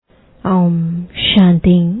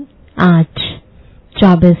आज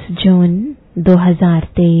 24 जून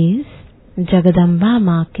 2023 जगदम्बा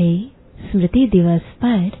माँ के स्मृति दिवस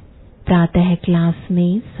पर प्रातः क्लास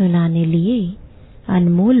में सुनाने लिए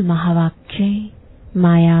अनमोल महावाक्य।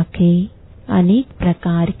 माया के अनेक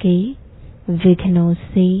प्रकार के विघ्नों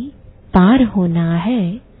से पार होना है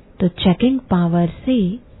तो चेकिंग पावर से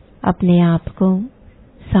अपने आप को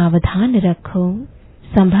सावधान रखो,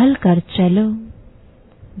 संभल कर चलो।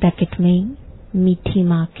 ब्रैकेट में मीठी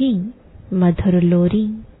माँ की मधुर लोरी।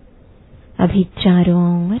 अभी चारों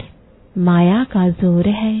ओर माया का जोर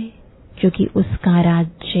है क्योंकि उसका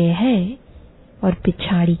राज्य है और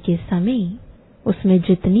पिछाड़ी के समय उसमें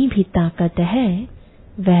जितनी भी ताकत है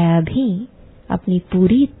वह अभी अपनी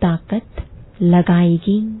पूरी ताकत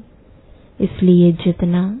लगाएगी। इसलिए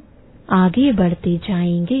जितना आगे बढ़ते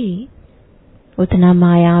जाएंगे उतना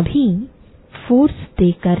माया भी फोर्स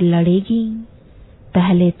देकर लड़ेगी।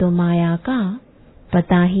 पहले तो माया का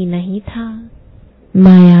पता ही नहीं था,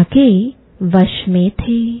 माया के वश में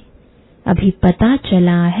थे। अभी पता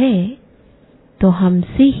चला है तो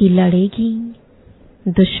हमसे ही लड़ेगी,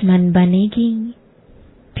 दुश्मन बनेगी।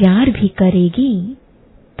 प्यार भी करेगी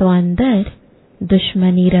तो अंदर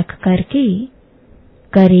दुश्मनी रख करके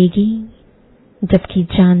करेगी। जबकि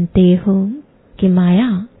जानते हो कि माया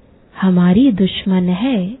हमारी दुश्मन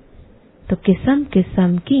है तो किस्म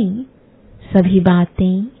किस्म की सभी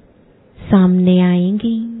बातें सामने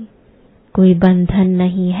आएंगी। कोई बंधन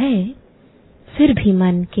नहीं है फिर भी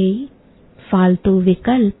मन के फालतू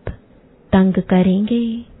विकल्प तंग करेंगे।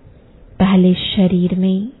 पहले शरीर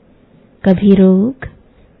में कभी रोग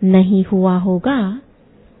नहीं हुआ होगा,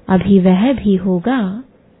 अभी वह भी होगा।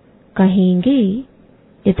 कहेंगे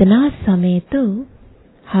इतना समय तो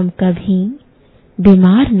हम कभी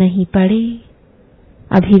बीमार नहीं पड़े,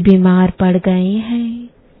 अभी बीमार पड़ गए हैं।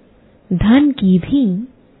 धन की भी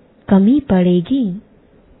कमी पड़ेगी,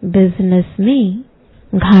 बिजनेस में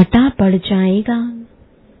घाटा पड़ जाएगा।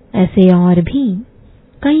 ऐसे और भी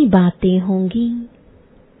कई बातें होंगी।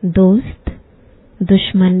 दोस्त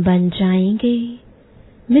दुश्मन बन जाएंगे,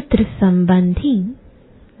 मित्र संबंधी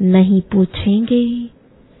नहीं पूछेंगे।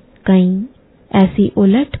 कई ऐसी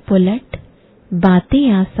उलट पुलट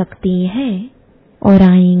बातें आ सकती हैं और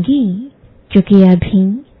आएंगी क्योंकि अभी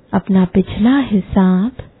अपना पिछला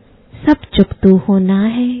हिसाब सब चुकतू होना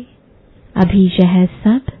है। अभी यह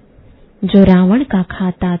सब जो रावण का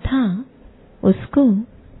खाता था उसको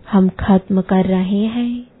हम खत्म कर रहे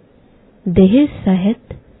हैं। देह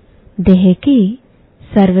सहित देह के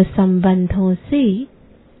सर्व संबंधों से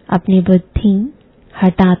अपनी बुद्धि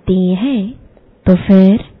हटाते हैं तो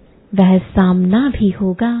फिर वह सामना भी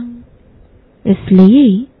होगा। इसलिए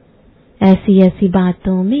ऐसी ऐसी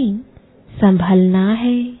बातों में संभलना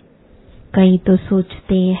है। कई तो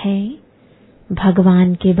सोचते हैं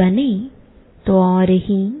भगवान के बने तो और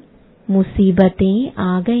ही मुसीबतें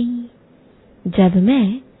आ गईं। जब मैं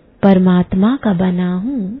परमात्मा का बना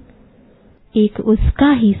हूँ, एक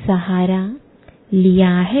उसका ही सहारा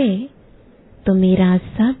लिया है तो मेरा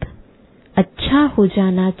सब अच्छा हो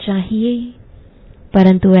जाना चाहिए,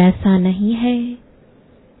 परंतु ऐसा नहीं है।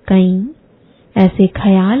 कई ऐसे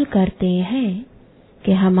ख्याल करते हैं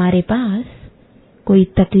कि हमारे पास कोई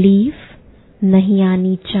तकलीफ नहीं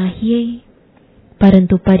आनी चाहिए,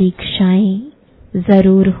 परंतु परीक्षाएं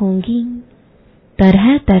जरूर होंगी।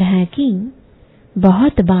 तरह तरह की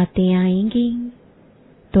बहुत बातें आएंगी।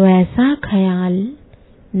 तो ऐसा ख्याल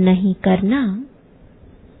नहीं करना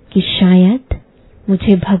कि शायद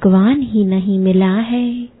मुझे भगवान ही नहीं मिला है।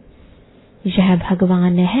 यह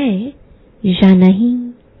भगवान है या नहीं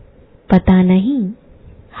पता नहीं,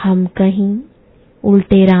 हम कहीं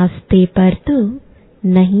उल्टे रास्ते पर तो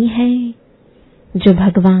नहीं है जो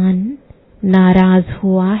भगवान नाराज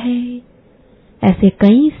हुआ है। ऐसे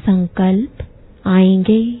कई संकल्प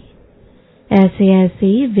आएंगे। ऐसे ऐसे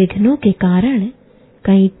विघ्नों के कारण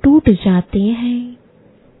कहीं टूट जाते हैं।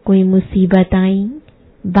 कोई मुसीबत आई,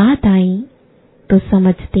 बात आई तो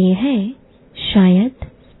समझते हैं शायद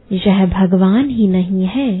यह भगवान ही नहीं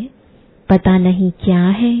है, पता नहीं क्या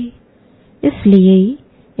है। इसलिए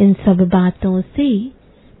इन सब बातों से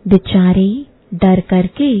बेचारे डर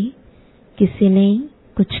करके किसी ने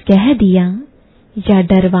कुछ कह दिया या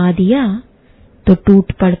डरवा दिया तो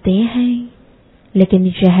टूट पड़ते हैं। लेकिन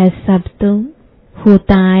यह सब तो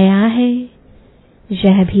होता आया है।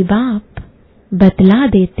 यह भी बाप बतला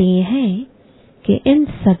देते हैं कि इन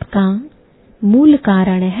सब का मूल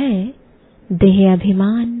कारण है देह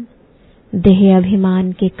अभिमान। देह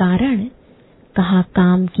अभिमान के कारण कहाँ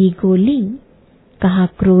काम की गोली, कहाँ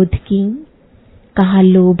क्रोध की, कहाँ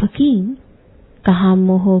लोभ की, कहाँ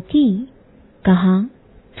मोह की, कहाँ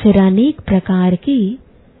फिर अनेक प्रकार की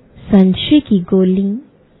संशय की गोली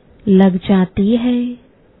लग जाती है।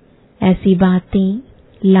 ऐसी बातें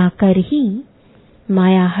लाकर ही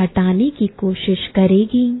माया हटाने की कोशिश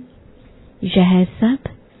करेगी। यह सब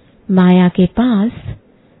माया के पास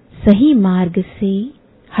सही मार्ग से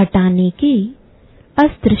हटाने के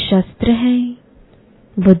अस्त्र शस्त्र हैं।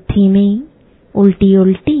 बुद्धि में उल्टी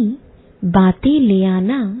उल्टी बातें ले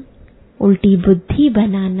आना, उल्टी बुद्धि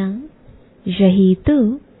बनाना, यही तो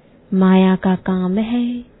माया का काम है।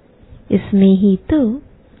 इसमें ही तो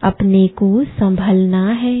अपने को संभलना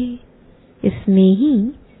है, इसमें ही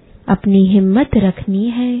अपनी हिम्मत रखनी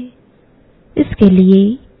है। इसके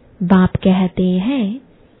लिए बाप कहते हैं,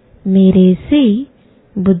 मेरे से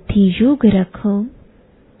बुद्धि योग रखो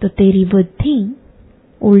तो तेरी बुद्धि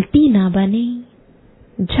उल्टी ना बने,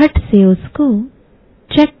 झट से उसको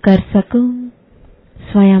चेक कर सको।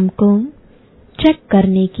 स्वयं को चेक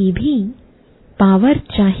करने की भी पावर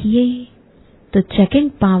चाहिए, तो चेकिंग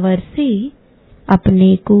पावर से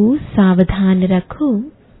अपने को सावधान रखो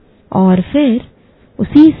और फिर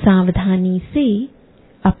उसी सावधानी से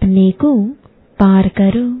अपने को पार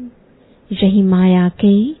करो। यही माया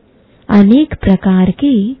के अनेक प्रकार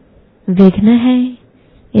के विघ्न हैं,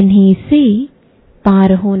 इन्हीं से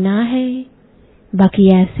पार होना है। बाकी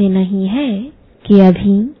ऐसे नहीं है कि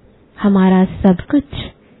अभी हमारा सब कुछ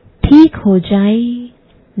ठीक हो जाए,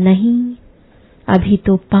 नहीं, अभी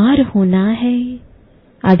तो पार होना है।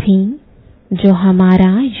 अभी जो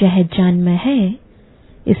हमारा यह जन्म है,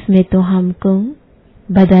 इसमें तो हमको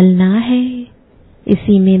बदलना है,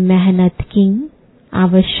 इसी में मेहनत की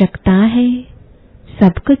आवश्यकता है।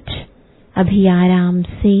 सब कुछ अभी आराम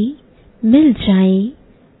से मिल जाए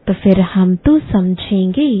तो फिर हम तो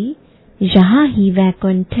समझेंगे यहाँ ही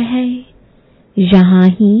वैकुंठ है, यहाँ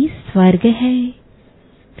ही स्वर्ग है।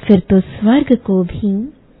 फिर तो स्वर्ग को भी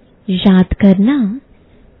याद करना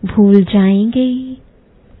भूल जाएंगे।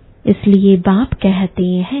 इसलिए बाप कहते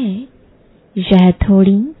हैं, यह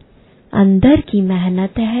थोड़ी अंदर की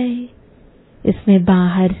मेहनत है, इसमें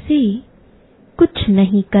बाहर से कुछ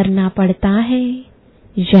नहीं करना पड़ता है।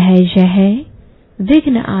 यह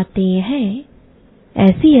विघ्न आते हैं,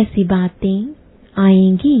 ऐसी ऐसी बातें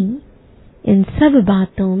आएंगी। इन सब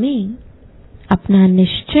बातों में अपना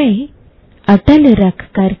निश्चय अटल रख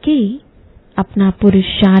करके अपना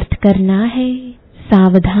पुरुषार्थ करना है,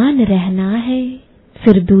 सावधान रहना है।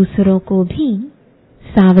 फिर दूसरों को भी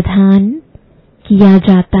सावधान किया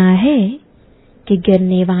जाता है कि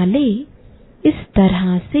गिरने वाले इस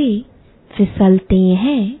तरह से फिसलते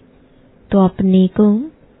हैं, तो अपने को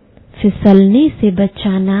फिसलने से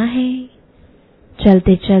बचाना है।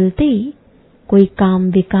 चलते चलते कोई काम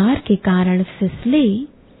विकार के कारण फिसले,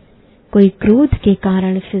 कोई क्रोध के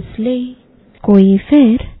कारण फिसले, कोई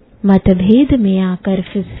फिर मतभेद में आकर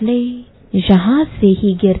फिसले, यहाँ से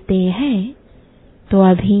ही गिरते हैं, तो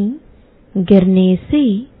अभी गिरने से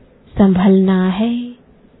संभलना है।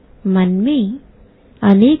 मन में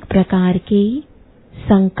अनेक प्रकार के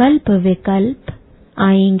संकल्प विकल्प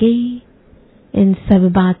आएंगे। इन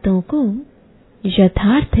सब बातों को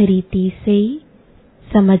यथार्थ रीति से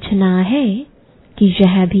समझना है कि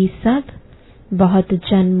यह भी सब बहुत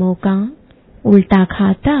जन्मों का उल्टा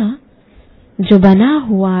खाता जो बना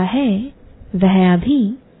हुआ है, वह अभी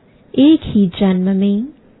एक ही जन्म में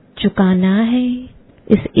चुकाना है।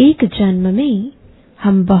 इस एक जन्म में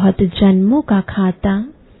हम बहुत जन्मों का खाता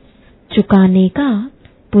चुकाने का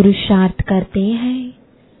पुरुषार्थ करते हैं।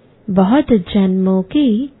 बहुत जन्मों के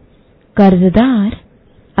कर्जदार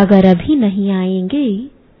अगर अभी नहीं आएंगे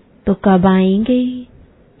तो कब आएंगे,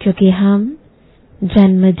 क्योंकि हम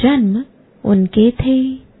जन्म जन्म उनके थे।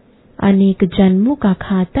 अनेक जन्मों का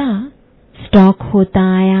खाता स्टॉक होता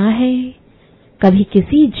आया है। कभी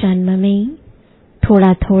किसी जन्म में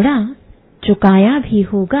थोड़ा थोड़ा चुकाया भी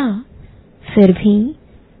होगा, फिर भी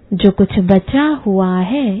जो कुछ बचा हुआ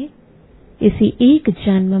है, इसी एक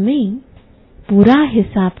जन्म में पूरा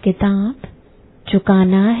हिसाब किताब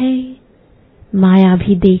चुकाना है। माया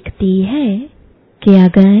भी देखती है कि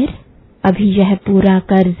अगर अभी यह पूरा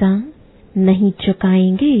कर्जा नहीं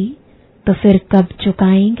चुकाएंगे तो फिर कब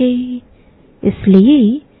चुकाएंगे,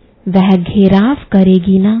 इसलिए वह घेराव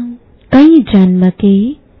करेगी ना। कई जन्म के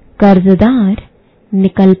कर्जदार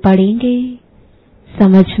निकल पड़ेंगे।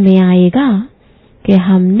 समझ में आएगा कि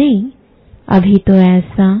हमने अभी तो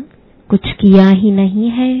ऐसा कुछ किया ही नहीं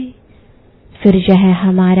है, फिर यह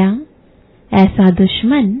हमारा ऐसा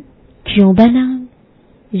दुश्मन क्यों बना,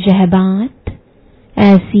 यह बात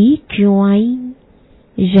ऐसी क्यों आई,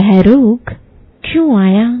 यह रोग क्यों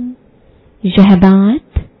आया, यह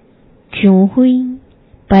बात क्यों हुई।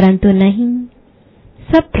 परंतु नहीं,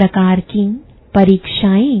 सब प्रकार की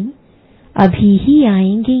परीक्षाएं अभी ही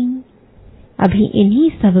आएंगी। अभी इन्हीं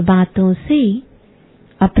सब बातों से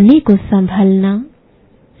अपने को संभलना,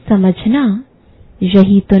 समझना,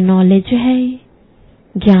 यही तो नॉलेज है।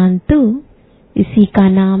 ज्ञान तो इसी का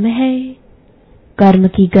नाम है। कर्म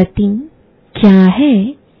की गति क्या है,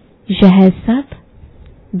 यह सब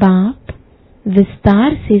बाप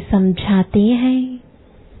विस्तार से समझाते हैं।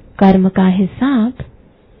 कर्म का हिसाब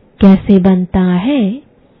कैसे बनता है,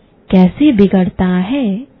 कैसे बिगड़ता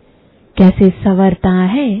है, कैसे संवरता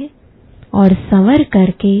है और संवर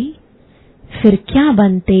करके फिर क्या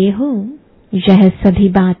बनते हो, यह सभी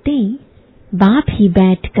बातें बाप ही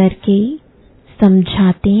बैठ करके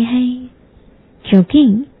समझाते हैं।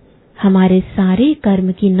 क्योंकि हमारे सारे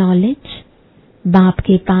कर्म की नॉलेज बाप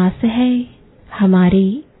के पास है।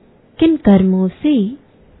 हमारे किन कर्मों से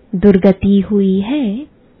दुर्गति हुई है,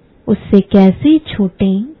 उससे कैसे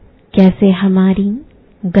छूटें, कैसे हमारी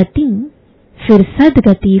गति फिर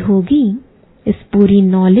सद्गति होगी, इस पूरी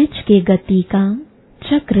नॉलेज के गति का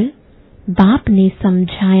चक्र बाप ने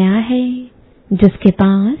समझाया है। जिसके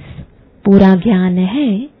पास पूरा ज्ञान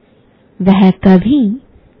है वह कभी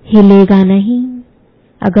हिलेगा नहीं।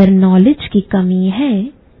 अगर नॉलेज की कमी है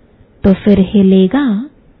तो फिर हिलेगा,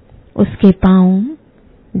 उसके पांव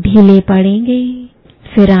ढीले पड़ेंगे।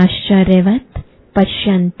 फिर आश्चर्यवत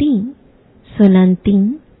पश्यन्ति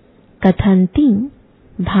सुनन्ति कथन्ति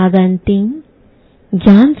भागन्ति।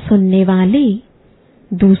 ज्ञान सुनने वाले,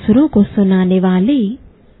 दूसरों को सुनाने वाले,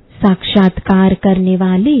 साक्षात्कार करने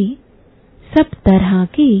वाले सब तरह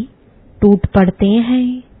के टूट पड़ते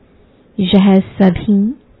हैं। यह सभी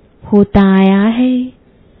होता आया है।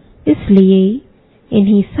 इसलिए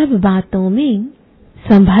इन्हीं सब बातों में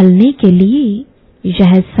संभलने के लिए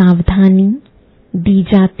यह सावधानी दी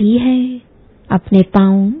जाती है। अपने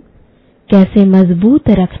पांव कैसे मजबूत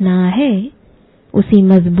रखना है, उसी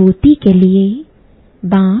मजबूती के लिए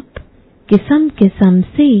बाप किस्म किस्म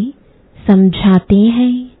से समझाते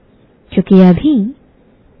हैं। क्योंकि अभी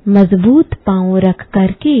मजबूत पांव रख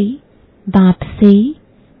करके बाप से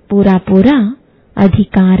पूरा पूरा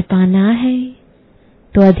अधिकार पाना है।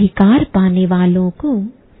 तो अधिकार पाने वालों को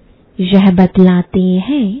यह बतलाते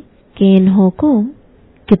हैं कि इन्हों को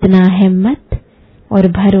कितना हिम्मत और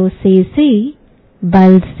भरोसे से,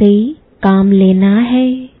 बल से काम लेना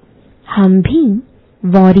है। हम भी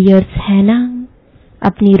वॉरियर्स हैं ना।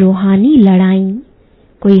 अपनी रूहानी लड़ाई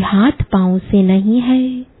कोई हाथ पांव से नहीं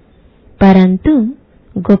है, परंतु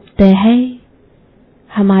गुप्त है।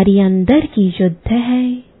 हमारी अंदर की युद्ध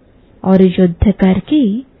है और युद्ध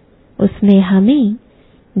करके उसमें हमें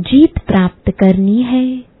जीत प्राप्त करनी है।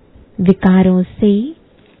 विकारों से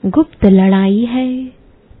गुप्त लड़ाई है।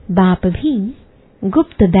 बाप भी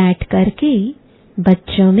गुप्त बैठ करके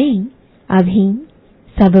बच्चों में अभी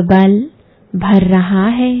सब बल भर रहा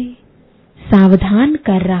है, सावधान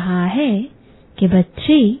कर रहा है कि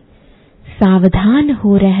बच्चे सावधान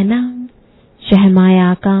हो रहना। यह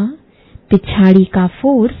माया का पिछाड़ी का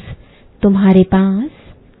फोर्स तुम्हारे पास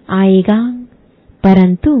आएगा,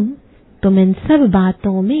 परंतु तुम इन सब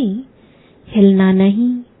बातों में हिलना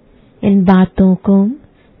नहीं। इन बातों को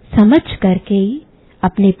समझ करके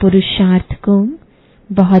अपने पुरुषार्थ को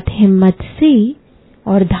बहुत हिम्मत से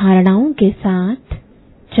और धारणाओं के साथ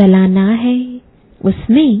चलाना है।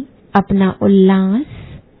 उसमें अपना उल्लास,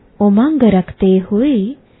 उमंग रखते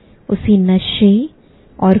हुए उसी नशे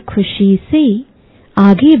और खुशी से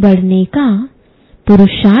आगे बढ़ने का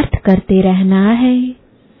पुरुषार्थ करते रहना है।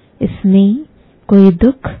 इसमें कोई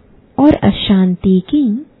दुख और अशांति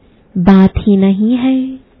की बात ही नहीं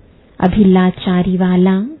है। अभी लाचारी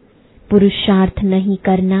वाला पुरुषार्थ नहीं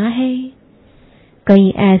करना है। कई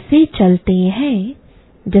ऐसे चलते हैं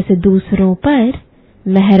जैसे दूसरों पर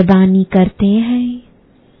मेहरबानी करते हैं।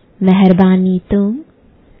 मेहरबानी तो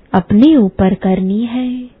अपने ऊपर करनी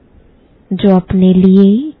है। जो अपने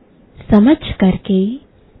लिए समझ करके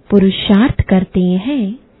पुरुषार्थ करते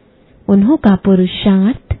हैं, उन्हों का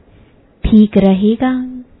पुरुषार्थ ठीक रहेगा।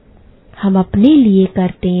 हम अपने लिए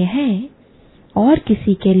करते हैं और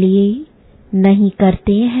किसी के लिए नहीं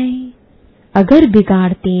करते हैं। अगर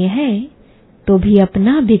बिगाड़ते हैं तो भी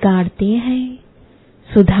अपना बिगाड़ते हैं,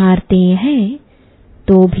 सुधारते हैं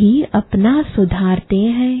तो भी अपना सुधारते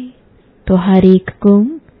हैं। तो हर एक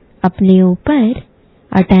को अपने ऊपर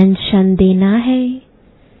अटेंशन देना है,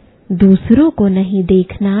 दूसरों को नहीं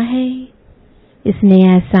देखना है। इसने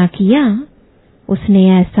ऐसा किया, उसने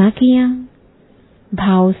ऐसा किया।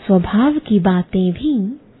 भाव स्वभाव की बातें भी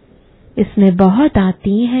इसमें बहुत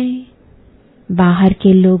आती हैं। बाहर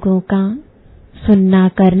के लोगों का सुनना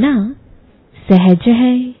करना सहज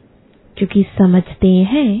है, क्योंकि समझते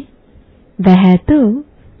हैं वह तो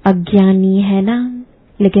अज्ञानी है ना।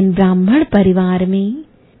 लेकिन ब्राह्मण परिवार में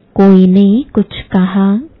कोई ने कुछ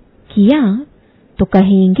कहा किया तो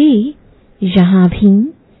कहेंगे यहाँ भी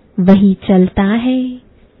वही चलता है।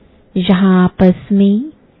 यहाँ आपस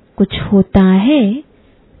में कुछ होता है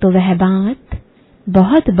तो वह बात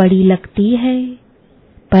बहुत बड़ी लगती है,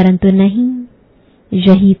 परंतु नहीं,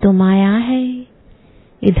 यही तो माया है।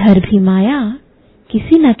 इधर भी माया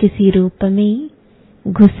किसी न किसी रूप में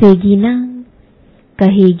घुसेगी ना,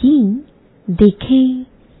 कहेगी देखें,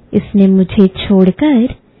 इसने मुझे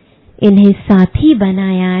छोड़कर इन्हें साथी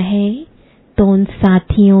बनाया है, तो उन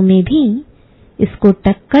साथियों में भी इसको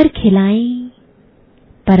टक्कर खिलाएं।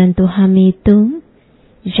 परंतु हमें तो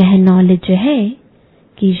यह नॉलेज है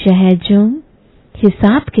कि यह जो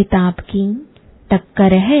हिसाब किताब की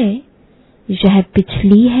टक्कर है यह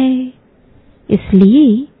पिछली है।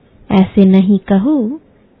 इसलिए ऐसे नहीं कहो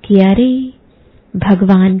कि अरे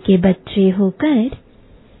भगवान के बच्चे होकर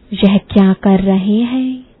यह क्या कर रहे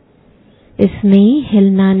हैं, इसमें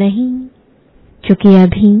हिलना नहीं, क्योंकि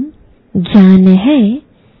अभी ज्ञान है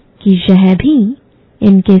कि यह भी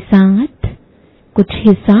इनके साथ कुछ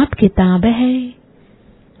हिसाब किताब है,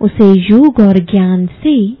 उसे योग और ज्ञान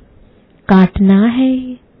से काटना है।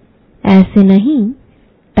 ऐसे नहीं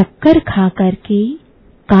टक्कर खा करके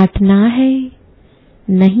काटना है,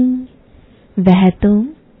 नहीं, वह तो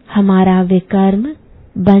हमारा विकर्म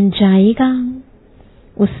बन जाएगा,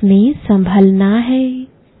 उसमें संभलना है।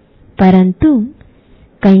 परंतु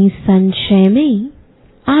कई संशय में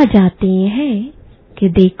आ जाते हैं कि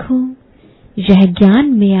देखो यह ज्ञान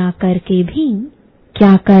में आकर के भी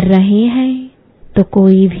क्या कर रहे हैं, तो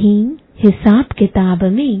कोई भी हिसाब किताब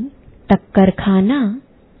में टक्कर खाना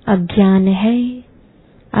अज्ञान है।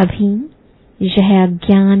 अभी यह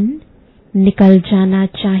अज्ञान निकल जाना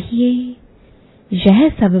चाहिए। यह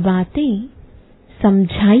सब बातें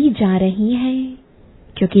समझाई जा रही हैं,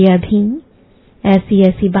 क्योंकि अभी ऐसी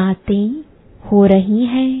ऐसी बातें हो रही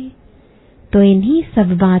हैं, तो इन्हीं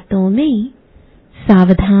सब बातों में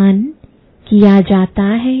सावधान किया जाता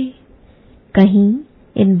है। कहीं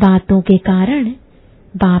इन बातों के कारण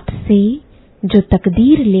बाप से जो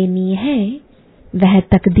तकदीर लेनी है वह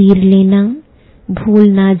तकदीर लेना भूल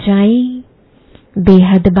ना जाए।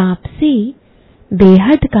 बेहद बाप से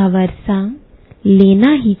बेहद का वर्षा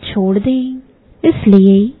लेना ही छोड़ दें।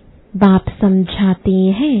 इसलिए बाप समझाते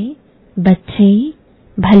हैं, बच्चे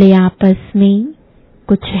भले आपस में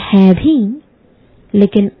कुछ है भी,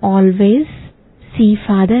 लेकिन ऑलवेज सी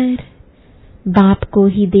फादर, बाप को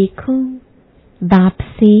ही देखो। बाप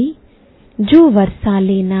से जो वर्षा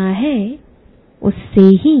लेना है उससे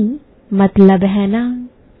ही मतलब है ना,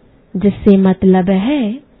 जिससे मतलब है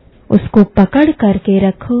उसको पकड़ करके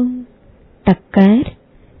रखो। टक्कर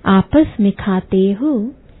आपस में खाते हो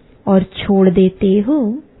और छोड़ देते हो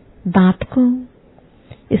बाप को,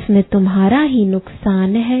 इसमें तुम्हारा ही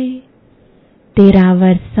नुकसान है। तेरा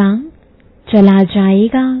वर्षा चला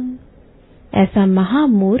जाएगा, ऐसा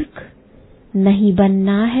महामूर्ख नहीं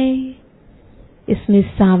बनना है। इसमें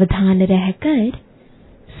सावधान रहकर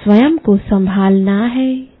स्वयं को संभालना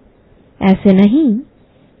है। ऐसे नहीं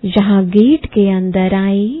यहाँ गेट के अंदर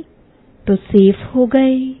आए तो सेफ हो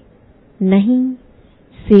गए, नहीं,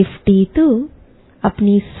 सेफ्टी तो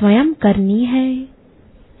अपनी स्वयं करनी है।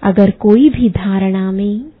 अगर कोई भी धारणा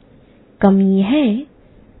में कमी है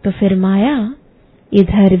तो फिर माया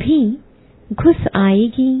इधर भी घुस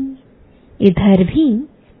आएगी, इधर भी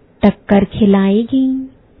टक्कर खिलाएगी।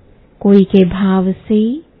 कोई के भाव से,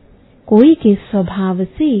 कोई के स्वभाव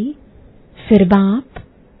से फिर बाप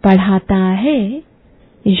पढ़ाता है,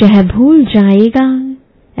 यह भूल जाएगा।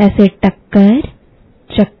 ऐसे टक्कर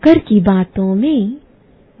चक्कर की बातों में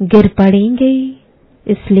गिर पड़ेंगे।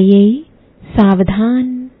 इसलिए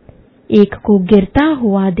सावधान, एक को गिरता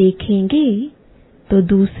हुआ देखेंगे तो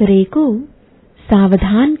दूसरे को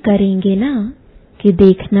सावधान करेंगे ना कि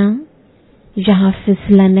देखना यहाँ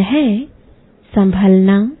फिसलन है,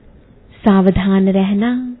 संभलना, सावधान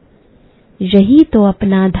रहना। यही तो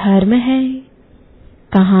अपना धर्म है।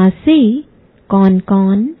 कहाँ से कौन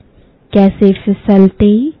कौन कैसे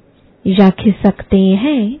फिसलते या खिसकते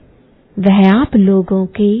हैं वह आप लोगों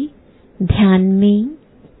के ध्यान में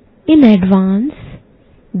इन एडवांस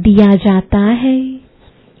दिया जाता है।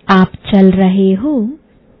 आप चल रहे हो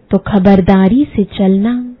तो खबरदारी से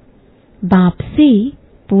चलना। बाप से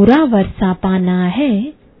पूरा वर्षा पाना है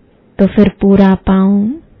तो फिर पूरा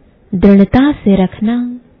पाँव दृढ़ता से रखना।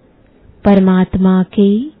 परमात्मा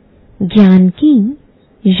के ज्ञान की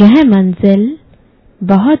यह मंजिल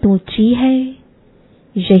बहुत ऊंची है।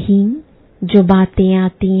 यही जो बातें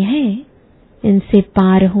आती हैं इनसे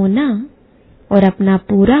पार होना और अपना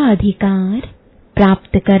पूरा अधिकार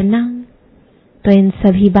प्राप्त करना। तो इन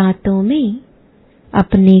सभी बातों में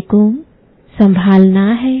अपने को संभालना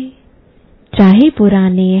है, चाहे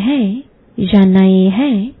पुराने हैं या नए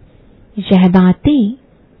हैं, यह बातें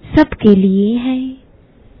सबके लिए है।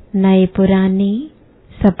 नए पुराने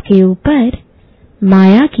सबके ऊपर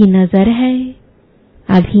माया की नजर है।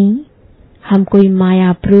 अभी हम कोई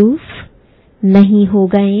माया प्रूफ नहीं हो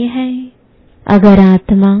गए हैं। अगर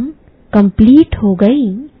आत्मा कंप्लीट हो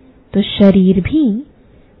गई तो शरीर भी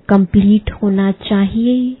कंप्लीट होना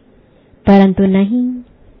चाहिए, परंतु नहीं।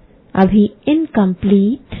 अभी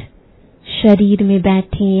इनकम्प्लीट शरीर में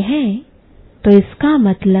बैठे हैं, तो इसका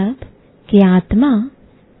मतलब कि आत्मा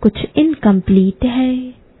कुछ इनकम्प्लीट है।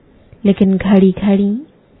 लेकिन घड़ी घड़ी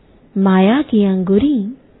माया की अंगुरी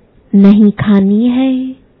नहीं खानी है,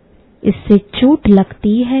 इससे चोट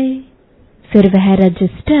लगती है, फिर वह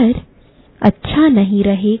रजिस्टर अच्छा नहीं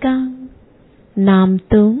रहेगा, नाम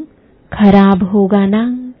तो खराब होगा ना।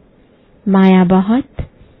 माया बहुत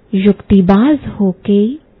युक्तिबाज होके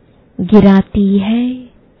गिराती है।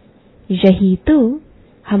 यही तो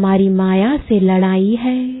हमारी माया से लड़ाई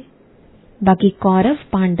है। बाकी कौरव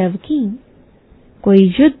पांडव की कोई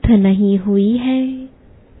युद्ध नहीं हुई है।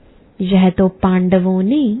 यह तो पांडवों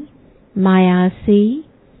ने माया से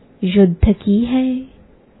युद्ध की है।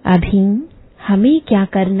 अभी हमें क्या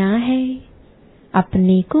करना है?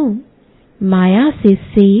 अपने को माया से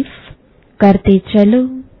सेफ करते चलो।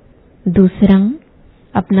 दूसरा,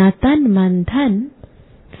 अपना तन मन धन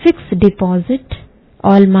फिक्स डिपॉजिट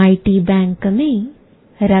ऑलमाइटी बैंक में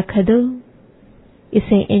रख दो।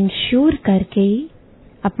 इसे इंश्योर करके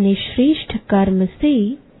अपने श्रेष्ठ कर्म से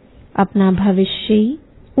अपना भविष्य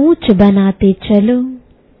ऊंच बनाते चलो।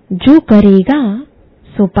 जो करेगा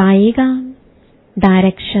सो पाएगा।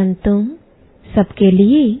 डायरेक्शन तो सबके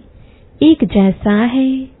लिए एक जैसा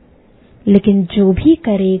है, लेकिन जो भी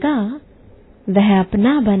करेगा वह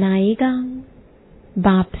अपना बनाएगा।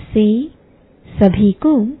 बाप से सभी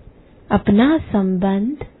को अपना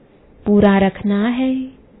संबंध पूरा रखना है।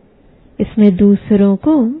 इसमें दूसरों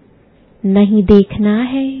को नहीं देखना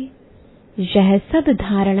है। यह सब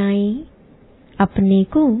धारणाएं अपने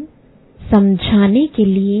को समझाने के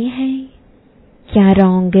लिए है। क्या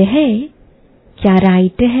रॉन्ग है, क्या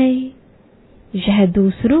राइट है, यह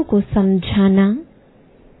दूसरों को समझाना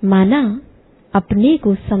माना अपने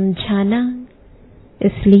को समझाना।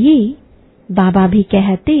 इसलिए बाबा भी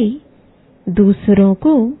कहते, दूसरों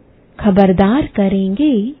को खबरदार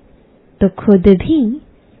करेंगे तो खुद भी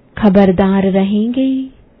खबरदार रहेंगे।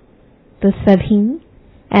 तो सभी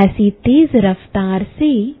ऐसी तेज रफ्तार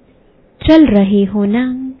से चल रहे हो ना।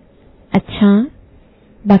 अच्छा,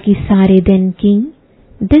 बाकी सारे दिन की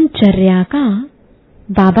दिनचर्या का,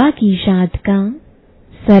 बाबा की याद का,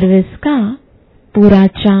 सर्विस का पूरा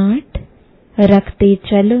चार्ट रखते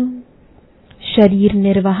चलो। शरीर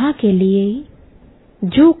निर्वाह के लिए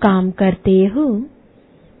जो काम करते हो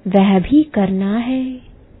वह भी करना है,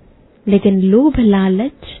 लेकिन लोभ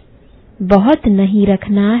लालच बहुत नहीं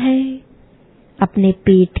रखना है। अपने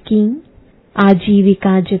पेट की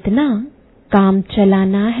आजीविका जितना काम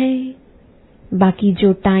चलाना है। बाकी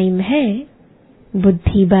जो टाइम है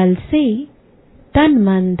बुद्धि बल से तन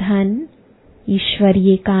मन धन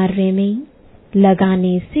ईश्वरीय कार्य में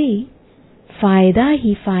लगाने से फायदा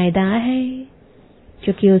ही फायदा है,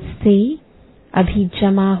 क्योंकि उससे अभी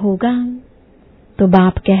जमा होगा। तो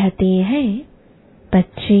बाप कहते हैं,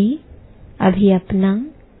 बच्चे अभी अपना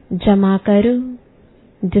जमा करो,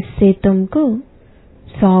 जिससे तुमको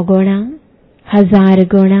 100 गुणा 1000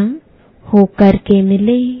 गुणा हो करके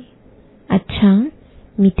मिले। अच्छा,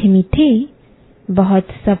 मीठे मीठे बहुत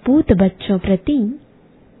सपूत बच्चों प्रति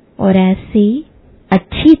और ऐसे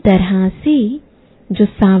अच्छी तरह से जो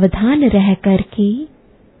सावधान रह करके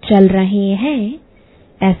चल रहे हैं,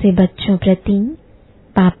 ऐसे बच्चों प्रति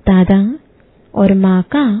बाप दादा और माँ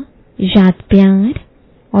का याद प्यार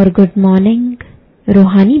और गुड मॉर्निंग।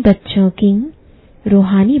 रूहानी बच्चों की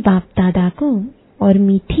रूहानी बाप दादा को और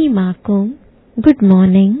मीठी माँ को गुड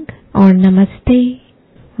मॉर्निंग और नमस्ते।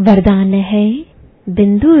 वरदान है,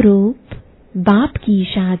 बिंदु रूप बाप की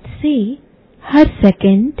याद से हर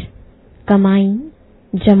सेकंड कमाई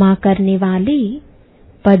जमा करने वाले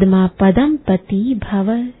पद्मा पदम पति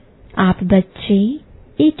भव। आप बच्चे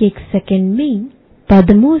एक एक सेकंड में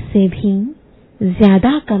पद्मों से भी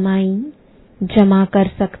ज्यादा कमाई जमा कर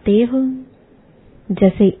सकते हो।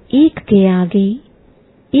 जैसे एक के आगे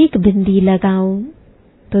एक बिंदी लगाओ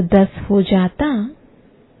तो 10 हो जाता,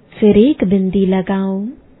 फिर एक बिंदी लगाओ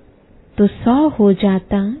तो 100 हो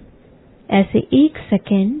जाता। ऐसे एक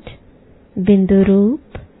सेकंड बिंदु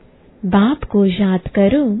रूप बाप को याद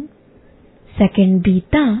करो। सेकंड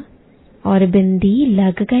बीता और बिंदी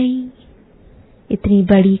लग गई। इतनी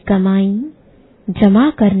बड़ी कमाई जमा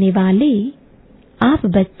करने वाले आप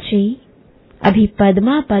बच्चे अभी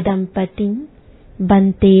पद्मा पदम पति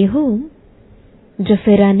बनते हो। जो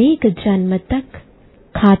फिर अनेक जन्म तक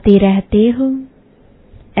खाते रहते हो।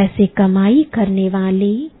 ऐसे कमाई करने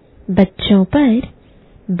वाले बच्चों पर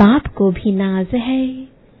बाप को भी नाज है।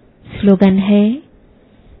 स्लोगन है,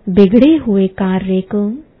 बिगड़े हुए कार्य को,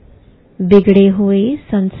 बिगड़े हुए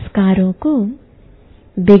संस्कारों को,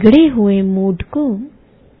 बिगड़े हुए मूड को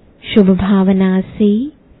शुभ भावना से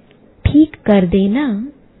ठीक कर देना,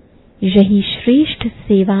 यही श्रेष्ठ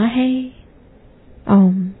सेवा है।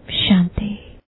 ओम शांति।